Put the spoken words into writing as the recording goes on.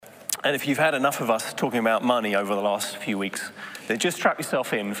And if you've had enough of us talking about money over the last few weeks, then just strap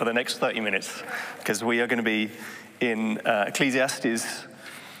yourself in for the next 30 minutes, because we are going to be in Ecclesiastes.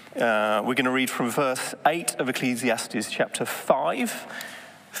 We're going to read from verse 8 of Ecclesiastes chapter 5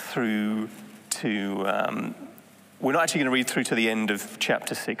 through to... we're not actually going to read through to the end of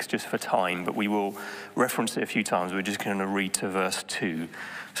chapter 6 just for time, but we will reference it a few times. We're just going to read to verse 2.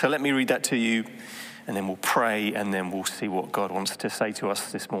 So let me read that to you, and then we'll pray, and then we'll see what God wants to say to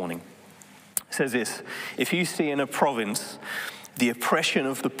us this morning. It says this: if you see in a province the oppression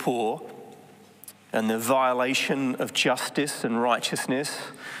of the poor and the violation of justice and righteousness,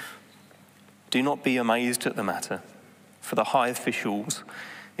 do not be amazed at the matter, for the high officials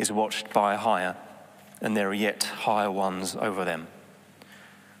is watched by higher, and there are yet higher ones over them.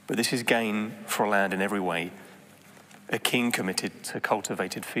 But this is gain for a land in every way, a king committed to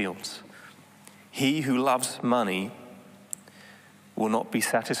cultivated fields. He who loves money will not be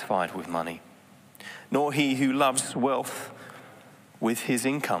satisfied with money, nor he who loves wealth with his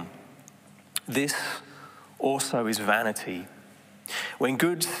income. This also is vanity. When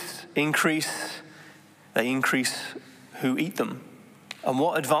goods increase, they increase who eat them. And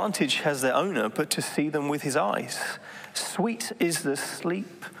what advantage has their owner but to see them with his eyes? Sweet is the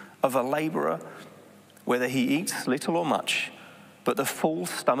sleep of a laborer, whether he eats little or much, but the full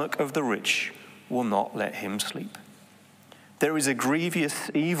stomach of the rich will not let him sleep. There is a grievous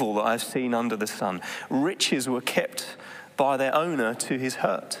evil that I've seen under the sun. Riches were kept by their owner to his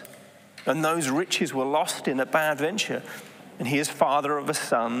hurt, and those riches were lost in a bad venture. And he is father of a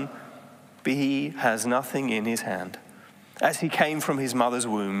son, but he has nothing in his hand. As he came from his mother's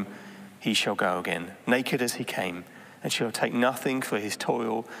womb, he shall go again, naked as he came, and shall take nothing for his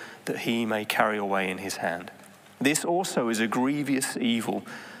toil that he may carry away in his hand. This also is a grievous evil.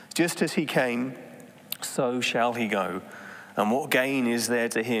 Just as he came, so shall he go. And what gain is there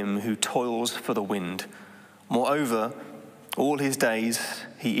to him who toils for the wind? Moreover, all his days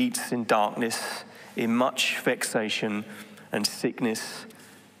he eats in darkness, in much vexation and sickness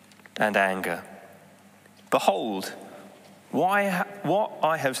and anger. Behold, what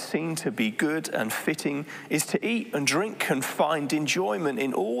I have seen to be good and fitting is to eat and drink and find enjoyment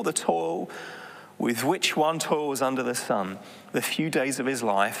in all the toil with which one toils under the sun, the few days of his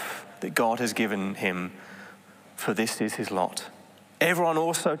life that God has given him, for this is his lot. Everyone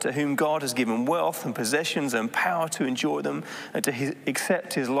also to whom God has given wealth and possessions and power to enjoy them and to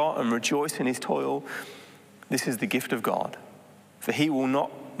accept his lot and rejoice in his toil, this is the gift of God. For he will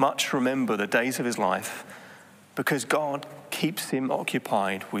not much remember the days of his life, because God keeps him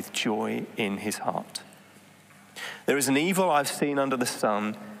occupied with joy in his heart. There is an evil I've seen under the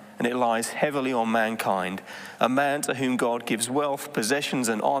sun, and it lies heavily on mankind, a man to whom God gives wealth, possessions,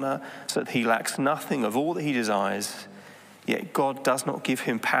 and honor, so that he lacks nothing of all that he desires. Yet God does not give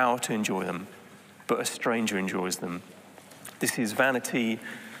him power to enjoy them, but a stranger enjoys them. This is vanity.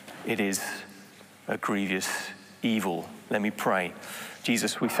 It is a grievous evil. Let me pray.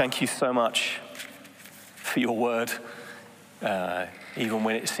 Jesus, we thank you so much for your word, even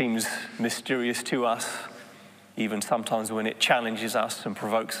when it seems mysterious to us, even sometimes when it challenges us and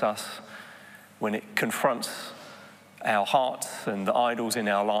provokes us, when it confronts our hearts and the idols in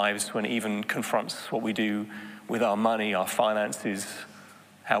our lives, when it even confronts what we do with our money, our finances,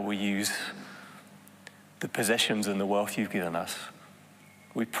 how we use the possessions and the wealth you've given us.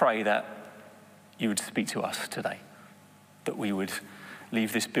 We pray that you would speak to us today, that we would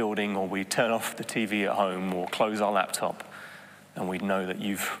leave this building, or we turn off the TV at home or close our laptop, and we'd know that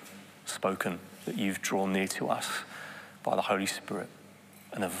you've spoken, that you've drawn near to us by the Holy Spirit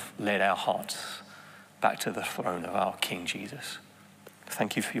and have led our hearts back to the throne of our King Jesus.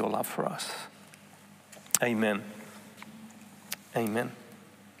 Thank you for your love for us. Amen. Amen.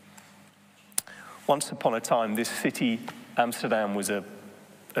 Once upon a time, this city, Amsterdam, was a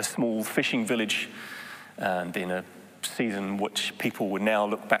small fishing village, and in a season which people would now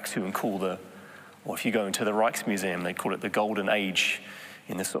look back to and call or if you go into the Rijksmuseum, they call it the Golden Age,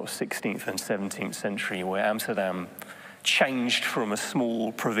 in the sort of 16th and 17th century, where Amsterdam changed from a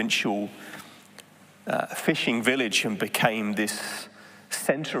small provincial fishing village and became this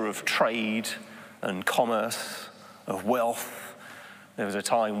center of trade and commerce, of wealth. There was a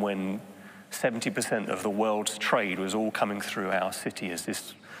time when 70% of the world's trade was all coming through our city, as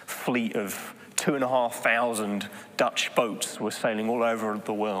this fleet of 2,500 Dutch boats were sailing all over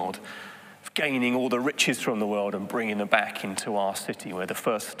the world, gaining all the riches from the world and bringing them back into our city, where the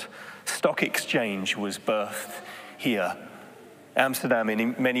first stock exchange was birthed here. Amsterdam,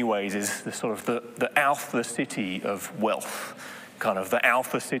 in many ways, is the sort of the alpha city of wealth, kind of the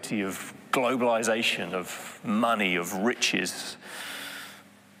alpha city of globalization, of money, of riches.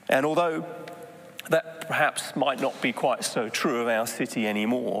 And although that perhaps might not be quite so true of our city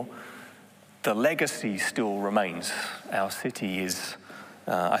anymore, the legacy still remains. Our city is,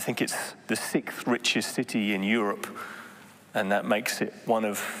 I think it's the 6th richest city in Europe, and that makes it one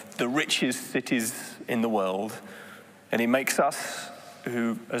of the richest cities in the world. And it makes us,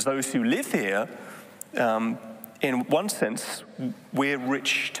 as those who live here, in one sense, we're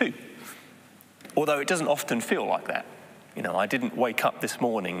rich too. Although it doesn't often feel like that. You know, I didn't wake up this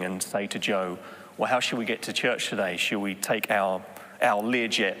morning and say to Joe, well, how should we get to church today? Should we take our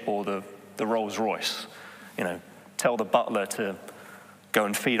Learjet or the Rolls Royce? You know, tell the butler to go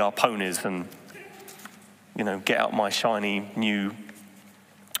and feed our ponies and, you know, get out my shiny new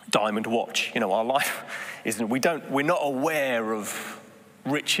diamond watch. You know, our life isn't, we're not aware of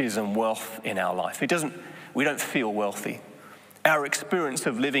riches and wealth in our life. We don't feel wealthy. Our experience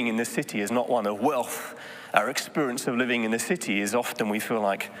of living in the city is not one of wealth. Our experience of living in the city is often we feel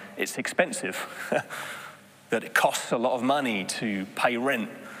like it's expensive, that it costs a lot of money to pay rent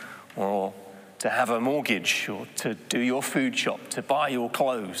or to have a mortgage or to do your food shop, to buy your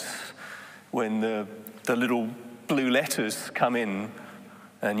clothes. When the little blue letters come in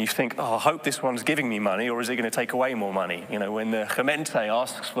and you think, oh, I hope this one's giving me money, or is it going to take away more money? You know, when the Gemeente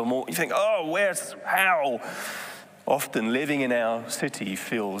asks for more, you think, oh, how? Often living in our city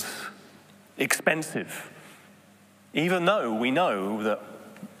feels expensive, even though we know that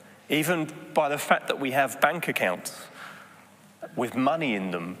even by the fact that we have bank accounts with money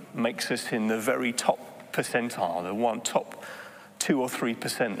in them makes us in the very top percentile, the top 2 or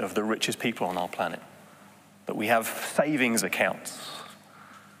 3% of the richest people on our planet. That we have savings accounts,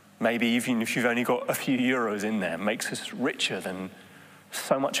 maybe even if you've only got a few euros in there, makes us richer than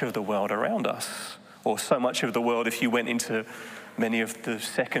so much of the world around us, or so much of the world if you went into many of the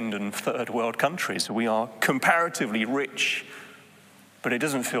 2nd and 3rd world countries. We are comparatively rich, but it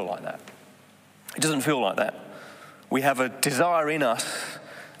doesn't feel like that. It doesn't feel like that. We have a desire in us,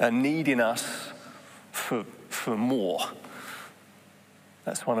 a need in us for more.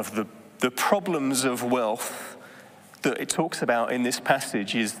 That's one of the problems of wealth that it talks about in this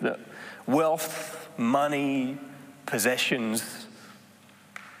passage, is that wealth, money, possessions,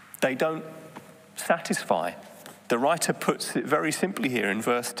 they don't satisfy. The writer puts it very simply here in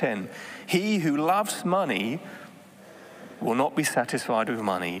verse 10. He who loves money will not be satisfied with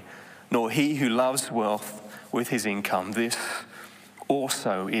money, nor he who loves wealth with his income. This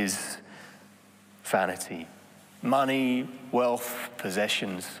also is vanity. Money, wealth,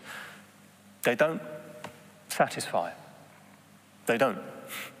 possessions, they don't satisfy. They don't.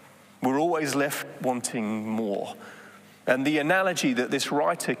 We're always left wanting more. And the analogy that this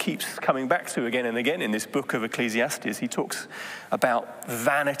writer keeps coming back to again and again in this book of Ecclesiastes, he talks about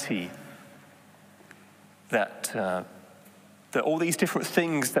vanity, that all these different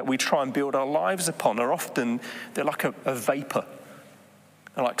things that we try and build our lives upon are often, they're like a vapor.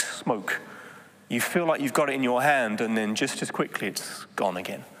 They're like smoke. You feel like you've got it in your hand and then just as quickly it's gone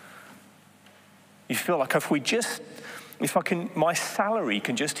again. You feel like my salary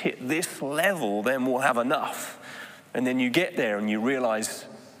can just hit this level, then we'll have enough. And then you get there and you realize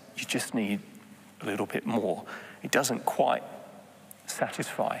you just need a little bit more. It doesn't quite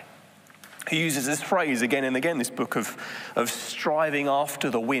satisfy. He uses this phrase again and again, this book of striving after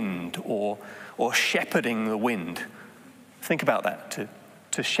the wind or shepherding the wind. Think about that,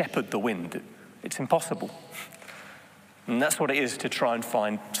 to shepherd the wind. It's impossible. And that's what it is to try and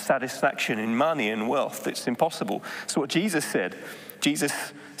find satisfaction in money and wealth. It's impossible. So what Jesus said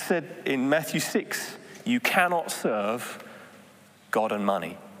in Matthew 6, you cannot serve God and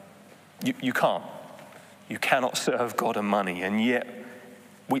money. You can't. You cannot serve God and money, and yet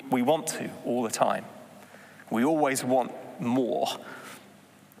we want to all the time. We always want more.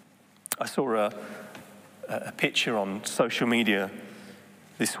 I saw a picture on social media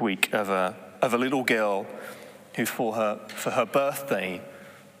this week of a little girl who for her birthday,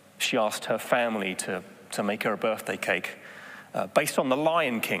 she asked her family to make her a birthday cake based on The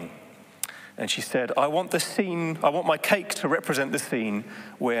Lion King. And she said, I want my cake to represent the scene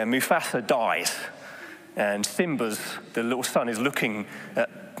where Mufasa dies. And Simba's, the little son, is looking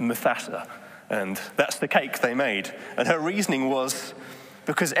at Mufasa. And that's the cake they made. And her reasoning was,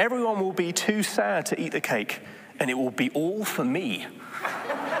 because everyone will be too sad to eat the cake, and it will be all for me.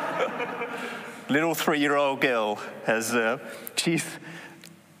 Little 3-year-old girl has,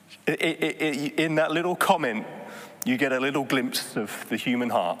 in that little comment, you get a little glimpse of the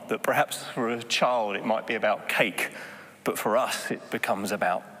human heart, that perhaps for a child it might be about cake, but for us it becomes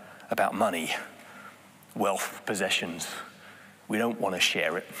about money, wealth, possessions. We don't want to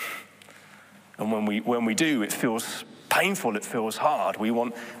share it. And when we do, it feels painful, it feels hard. We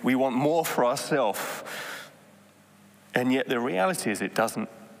want more for ourselves. And yet the reality is it doesn't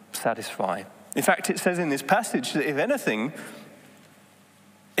satisfy. In fact, it says in this passage that if anything,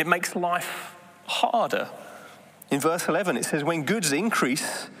 it makes life harder. In verse 11, it says, when goods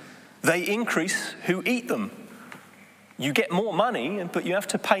increase, they increase who eat them. You get more money, but you have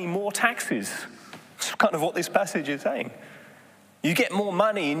to pay more taxes. That's kind of what this passage is saying. You get more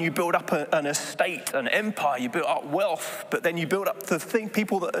money and you build up an estate, an empire, you build up wealth, but then you build up the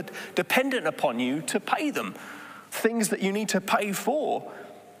people that are dependent upon you to pay them, things that you need to pay for.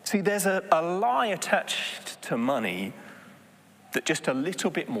 See, there's a lie attached to money that just a little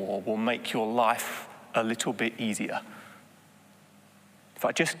bit more will make your life a little bit easier. If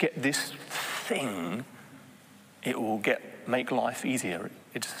I just get this thing, it will make life easier.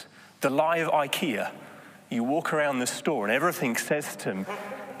 It's the lie of IKEA. You walk around the store and everything says to them,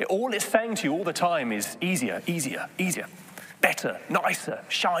 all it's saying to you all the time is easier, easier, easier, better, nicer,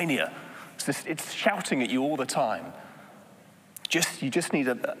 shinier. It's shouting at you all the time. You just need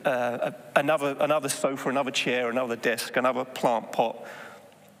another sofa, another chair, another desk, another plant pot,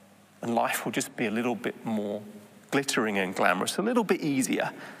 and life will just be a little bit more glittering and glamorous, a little bit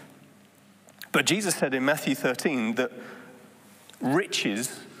easier. But Jesus said in Matthew 13 that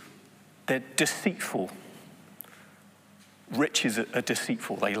riches, they're deceitful. Riches are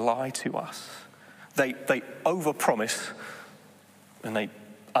deceitful. They lie to us. They overpromise and they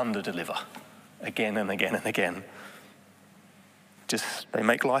underdeliver again and again and again. They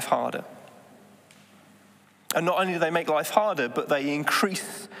make life harder. And not only do they make life harder, but they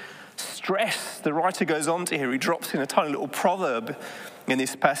increase stress. The writer goes on to here, he drops in a tiny little proverb in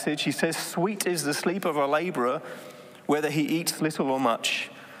this passage. He says, sweet is the sleep of a laborer, whether he eats little or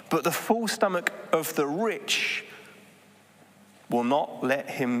much, but the full stomach of the rich will not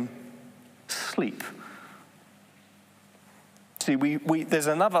let him sleep. See, there's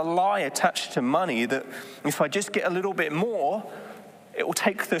another lie attached to money that if I just get a little bit more, it will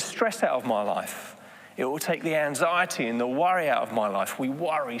take the stress out of my life. It will take the anxiety and the worry out of my life. We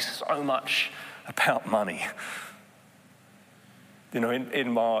worry so much about money. You know,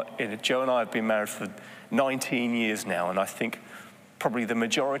 Joe and I have been married for 19 years now, and I think probably the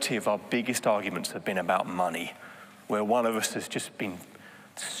majority of our biggest arguments have been about money, where one of us has just been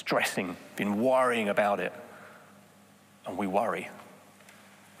stressing, been worrying about it. And we worry.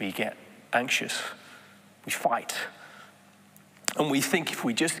 We get anxious. We fight. And we think if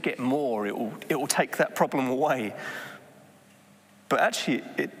we just get more, it will take that problem away. But actually,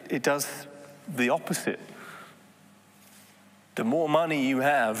 it does the opposite. The more money you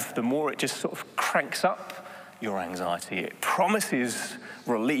have, the more it just sort of cranks up your anxiety. It promises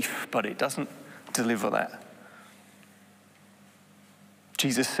relief, but it doesn't deliver that.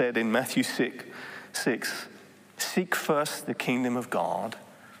 Jesus said in Matthew 6, seek first the kingdom of God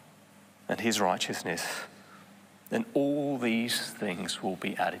and his righteousness, then all these things will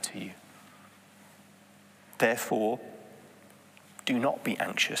be added to you. Therefore, do not be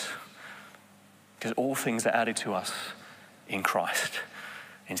anxious, because all things are added to us in Christ,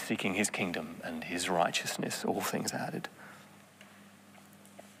 in seeking his kingdom and his righteousness, all things are added.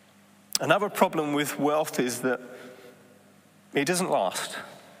 Another problem with wealth is that it doesn't last.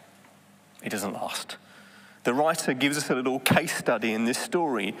 It doesn't last. The writer gives us a little case study in this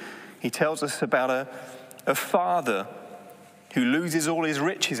story. He tells us about a father who loses all his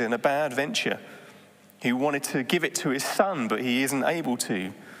riches in a bad venture, who wanted to give it to his son, but he isn't able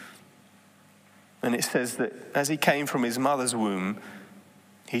to. And it says that as he came from his mother's womb,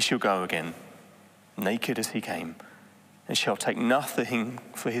 he shall go again, naked as he came, and shall take nothing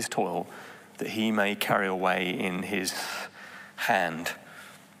for his toil, that he may carry away in his hand.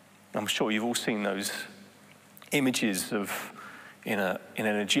 I'm sure you've all seen those images of in an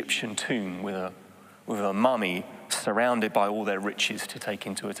Egyptian tomb with a mummy surrounded by all their riches to take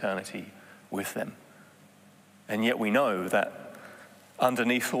into eternity with them. And yet we know that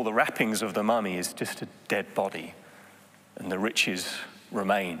underneath all the wrappings of the mummy is just a dead body, and the riches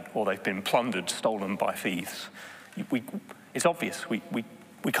remain, or they've been plundered, stolen by thieves. It's obvious we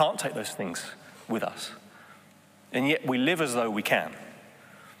can't take those things with us. And yet we live as though we can.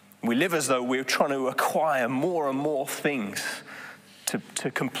 We live as though we're trying to acquire more and more things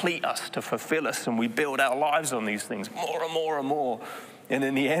to complete us, to fulfill us, and we build our lives on these things more and more and more. And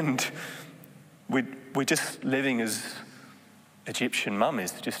in the end, we're just living as Egyptian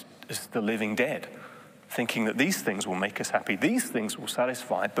mummies, just as the living dead, thinking that these things will make us happy, these things will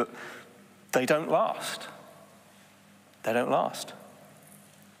satisfy, but they don't last. They don't last.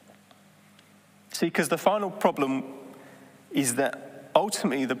 See, because the final problem is that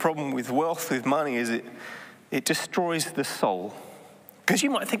ultimately the problem with wealth, with money, is it destroys the soul. Because you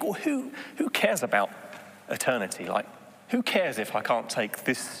might think, well, who cares about eternity? Like, who cares if I can't take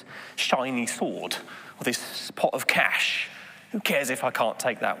this shiny sword or this pot of cash? Who cares if I can't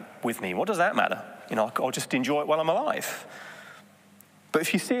take that with me? What does that matter? You know, I'll just enjoy it while I'm alive. But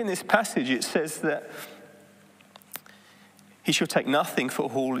if you see in this passage, it says that he shall take nothing for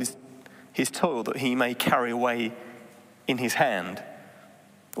all his toil that he may carry away in his hand.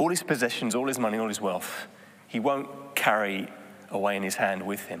 All his possessions, all his money, all his wealth, he won't carry away in his hand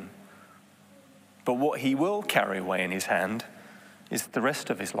with him. But what he will carry away in his hand is the rest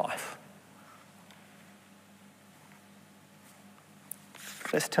of his life.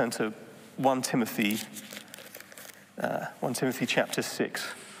 Let's turn to 1 Timothy chapter 6.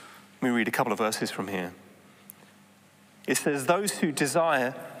 Let me read a couple of verses from here. It says, those who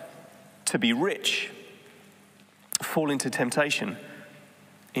desire to be rich fall into temptation,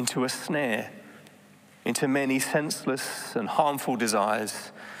 into a snare, into many senseless and harmful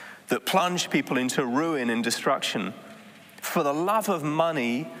desires that plunge people into ruin and destruction. For the love of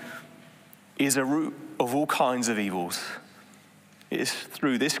money is a root of all kinds of evils. It is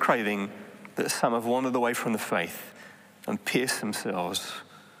through this craving that some have wandered away from the faith and pierced themselves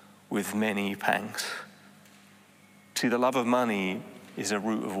with many pangs. See, the love of money is a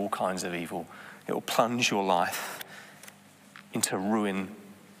root of all kinds of evil. It will plunge your life into ruin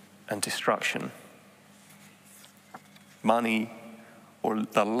and destruction. Money, or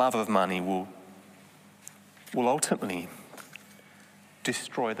the love of money, will ultimately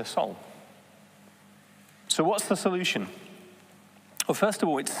destroy the soul. So what's the solution? Well, first of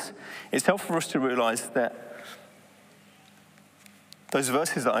all, it's helpful for us to realize that those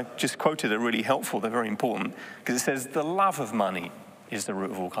verses that I just quoted are really helpful. They're very important because it says the love of money is the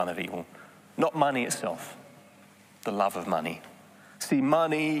root of all kind of evil. Not money itself, the love of money. See,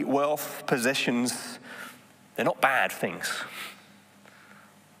 money, wealth, possessions, they're not bad things.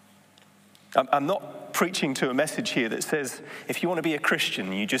 I'm not preaching to a message here that says if you want to be a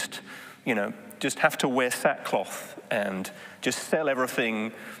Christian, you just have to wear sackcloth and just sell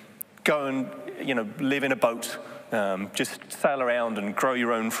everything, go and, live in a boat, just sail around and grow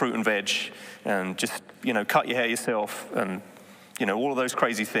your own fruit and veg, and just, cut your hair yourself, and, all of those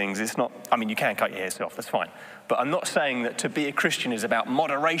crazy things. It's not, you can cut your hair yourself, that's fine. But I'm not saying that to be a Christian is about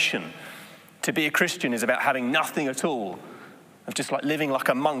moderation. To be a Christian is about having nothing at all, of just like living like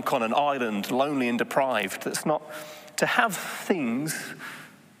a monk on an island, lonely and deprived. That's not, to have things,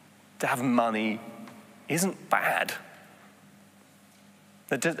 to have money isn't bad.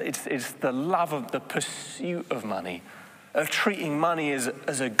 It's the love of the pursuit of money, of treating money as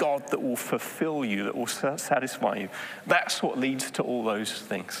a God that will fulfill you, that will satisfy you. That's what leads to all those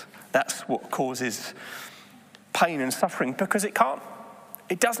things. That's what causes pain and suffering, because it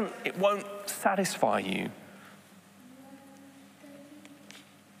won't satisfy you.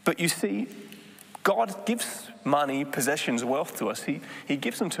 But you see, God gives money, possessions, wealth to us. He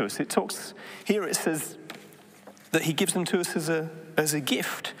gives them to us. It says that he gives them to us as a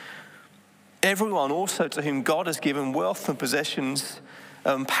gift. Everyone also to whom God has given wealth and possessions,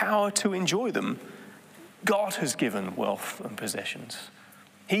 power to enjoy them. God has given wealth and possessions.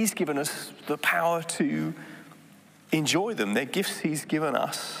 He's given us the power to enjoy them. They're gifts he's given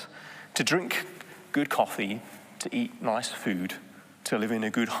us, to drink good coffee, to eat nice food, to live in a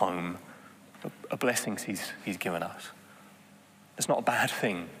good home, are blessings he's given us. It's not a bad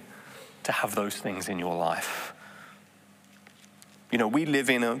thing to have those things in your life. We live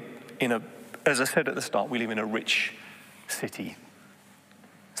in a, as I said at the start, we live in a rich city.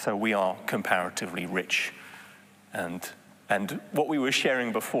 So we are comparatively rich. And what we were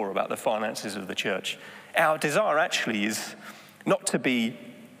sharing before about the finances of the church, our desire actually is not to be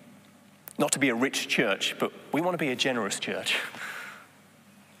a rich church, but we want to be a generous church.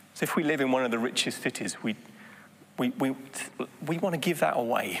 So if we live in one of the richest cities, we want to give that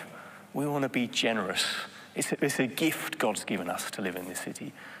away. We want to be generous. It's a gift God's given us to live in this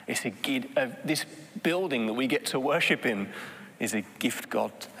city. This building that we get to worship in is a gift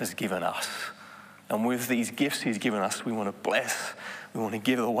God has given us. And with these gifts he's given us, we want to bless, we want to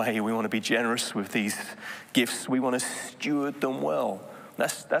give away, we want to be generous with these gifts. We want to steward them well.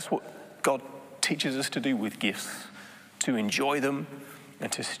 That's what God teaches us to do with gifts, to enjoy them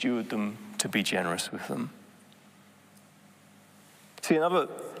and to steward them, to be generous with them. See, another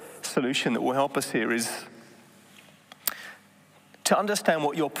solution that will help us here is to understand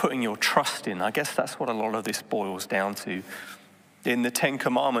what you're putting your trust in. I guess that's what a lot of this boils down to. In the Ten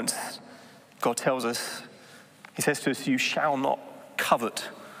Commandments, God tells us, he says to us, you shall not covet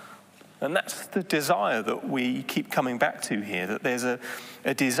And that's the desire that we keep coming back to here, that there's a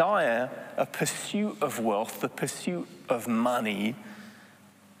desire, a pursuit of wealth, the pursuit of money.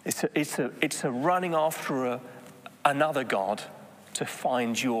 It's a running after another God to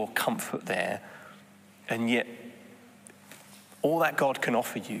find your comfort there. And yet, all that God can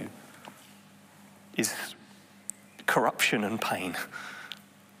offer you is corruption and pain.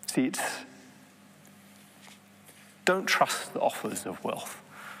 See, don't trust the offers of wealth.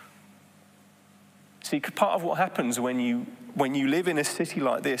 See, part of what happens when you live in a city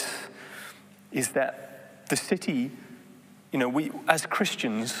like this is that the city, we as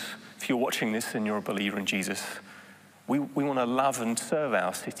Christians, if you're watching this and you're a believer in Jesus, we want to love and serve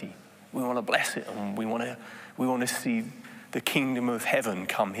our city. We want to bless it, and we want to see the kingdom of heaven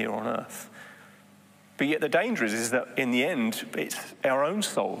come here on earth. But yet the danger is that in the end, it's our own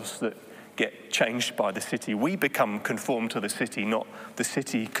souls that get changed by the city. We become conformed to the city, not the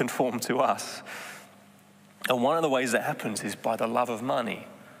city conformed to us. And one of the ways that happens is by the love of money,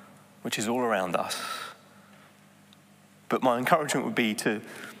 which is all around us. But my encouragement would be to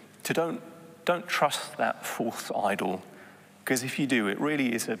don't trust that false idol, because if you do, it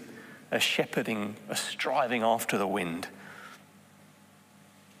really is a shepherding, a striving after the wind.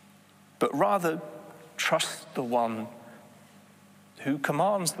 But rather trust the one who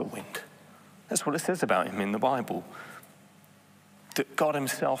commands the wind. That's what it says about him in the Bible. That God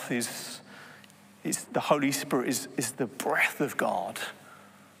himself is the Holy Spirit is the breath of God,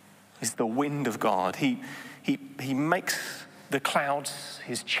 is the wind of God. He makes the clouds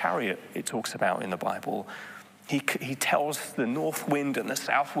his chariot, it talks about in the Bible. He tells the north wind and the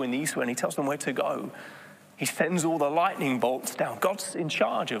south wind, the east wind, he tells them where to go. He sends all the lightning bolts down. God's in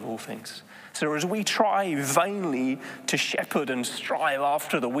charge of all things. So as we try vainly to shepherd and strive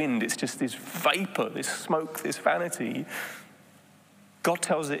after the wind, it's just this vapor, this smoke, this vanity. God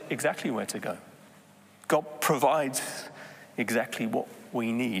tells it exactly where to go. God provides exactly what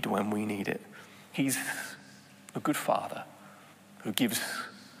we need when we need it. He's a good father who gives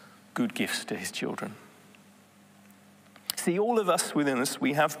good gifts to his children. See, all of us within us,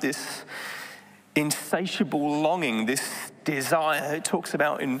 we have this insatiable longing, this desire. It talks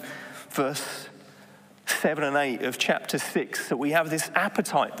about in verse 7 and 8 of chapter 6 that we have this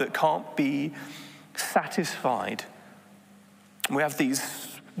appetite that can't be satisfied. We have these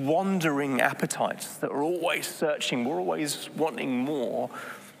wandering appetites that are always searching, we're always wanting more,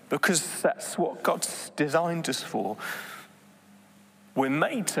 because that's what God's designed us for. We're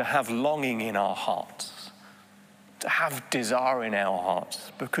made to have longing in our hearts, to have desire in our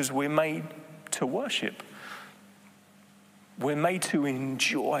hearts, because we're made to worship. We're made to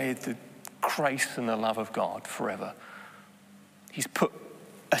enjoy the grace and the love of God forever. He's put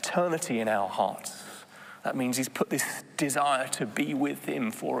eternity in our hearts. That means he's put this desire to be with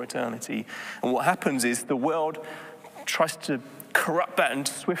him for eternity. And what happens is the world tries to corrupt that and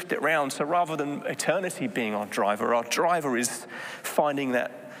swift it round. So rather than eternity being our driver is finding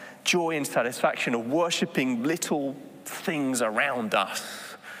that joy and satisfaction of worshiping little things around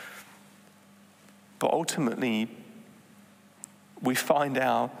us. But ultimately, we find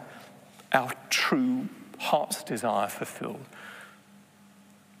our true heart's desire fulfilled.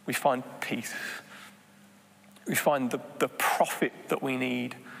 We find peace. We find the profit that we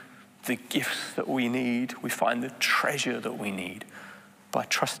need, the gifts that we need. We find the treasure that we need by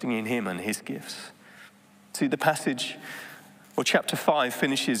trusting in him and his gifts. See, the passage, or chapter 5,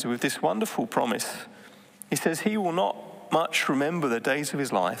 finishes with this wonderful promise. He says, he will not much remember the days of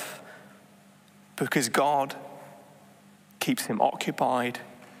his life because God keeps him occupied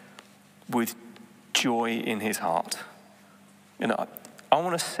with joy in his heart. I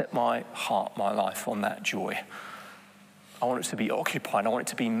want to set my heart, my life on that joy. I want it to be occupied. I want it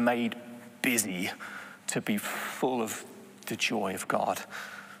to be made busy, to be full of the joy of God.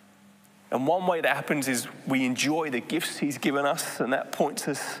 And one way that happens is we enjoy the gifts he's given us, and that points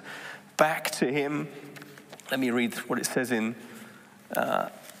us back to him. Let me read what it says in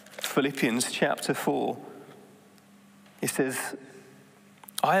Philippians chapter 4. It says,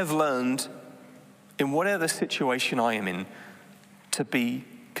 I have learned in whatever situation I am in to be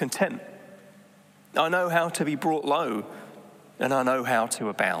content. I know how to be brought low, and I know how to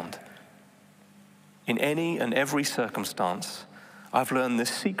abound. In any and every circumstance, I've learned the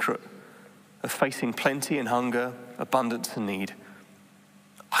secret of facing plenty and hunger, abundance and need.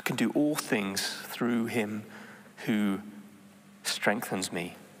 I can do all things through him who strengthens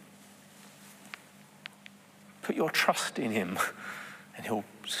me. Put your trust in him, and he'll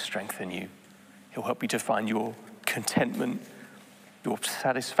strengthen you. He'll help you to find your contentment, your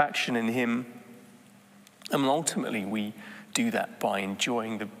satisfaction in him. And ultimately, we do that by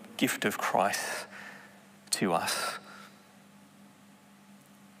enjoying the gift of Christ to us.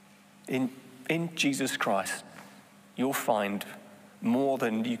 In Jesus Christ, you'll find more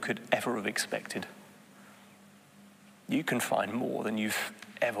than you could ever have expected. You can find more than you've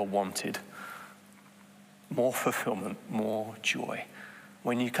ever wanted. More fulfillment, more joy.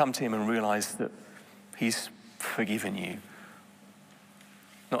 When you come to him and realize that he's forgiven you.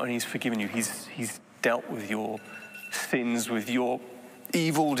 Not only he's forgiven you, he's dealt with your sins, with your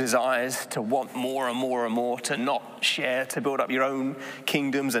evil desires to want more and more and more, to not share, to build up your own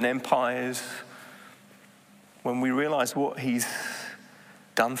kingdoms and empires. When we realize what he's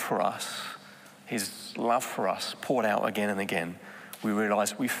done for us, his love for us poured out again and again, we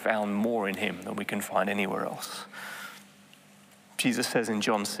realize we've found more in him than we can find anywhere else. Jesus says in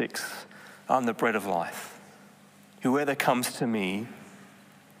John 6, I'm the bread of life. Whoever comes to me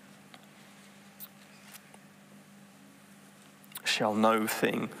shall know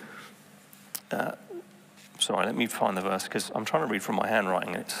thing. Sorry, let me find the verse because I'm trying to read from my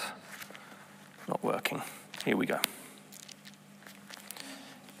handwriting and it's not working. Here we go.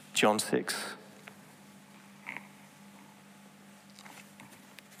 John 6.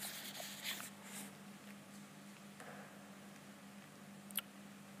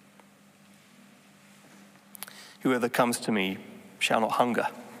 Whoever comes to me shall not hunger,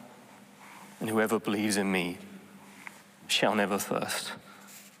 and whoever believes in me shall never thirst.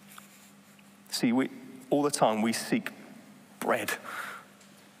 See, all the time we seek bread.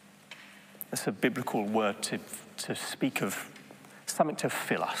 That's a biblical word to speak of something to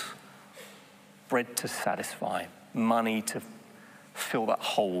fill us. Bread to satisfy, money to fill that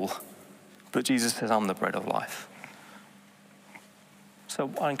hole. But Jesus says, I'm the bread of life. So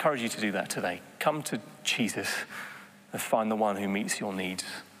I encourage you to do that today. Come to Jesus and find the one who meets your needs.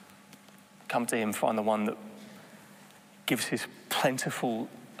 Come to him, find the one that gives his plentiful,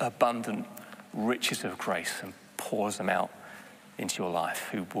 abundant riches of grace and pours them out into your life,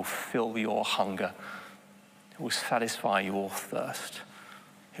 who will fill your hunger, who will satisfy your thirst,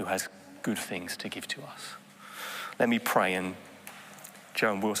 who has good things to give to us. Let me pray, and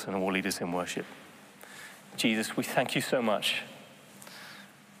Joan Wilson will lead us in worship. Jesus, we thank you so much.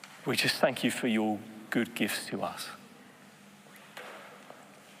 We just thank you for your good gifts to us.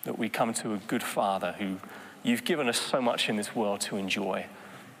 That we come to a good Father who you've given us so much in this world to enjoy.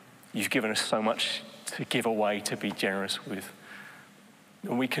 You've given us so much to give away, to be generous with.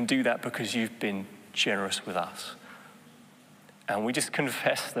 And we can do that because you've been generous with us. And we just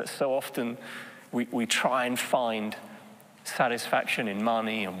confess that so often we try and find satisfaction in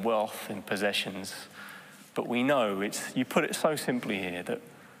money and wealth and possessions. But we know you put it so simply here that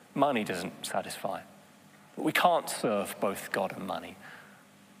money doesn't satisfy. But we can't serve both God and money.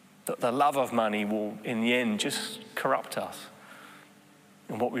 That the love of money will, in the end, just corrupt us.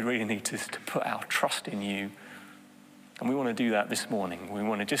 And what we really need is to put our trust in you. And we want to do that this morning. We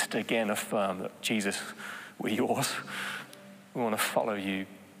want to just again affirm that, Jesus, we're yours. We want to follow you.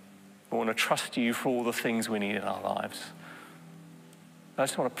 We want to trust you for all the things we need in our lives. I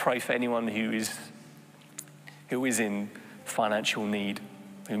just want to pray for anyone who is in financial need,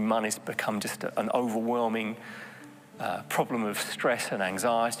 who money's become just an overwhelming problem of stress and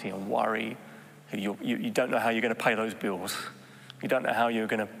anxiety and worry. You don't know how you're going to pay those bills. You don't know how you're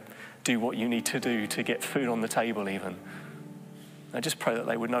going to do what you need to do to get food on the table even. I just pray that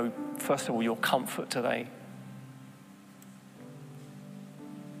they would know, first of all, your comfort today.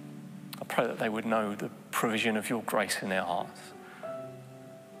 I pray that they would know the provision of your grace in their hearts.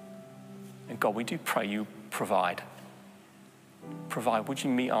 And God, we do pray you provide. Provide, would you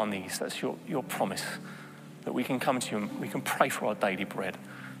meet our needs? That's your promise, that we can come to you and we can pray for our daily bread.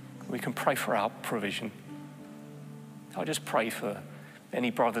 We can pray for our provision. I just pray for any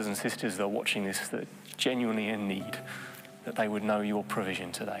brothers and sisters that are watching this that are genuinely in need, that they would know your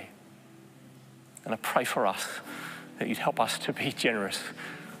provision today. And I pray for us that you'd help us to be generous,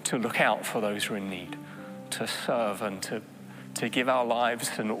 to look out for those who are in need, to serve and to give our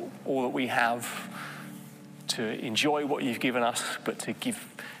lives and all that we have, to enjoy what you've given us, but to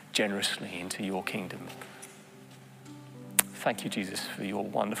give generously into your kingdom. Thank you, Jesus, for your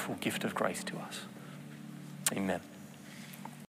wonderful gift of grace to us. Amen.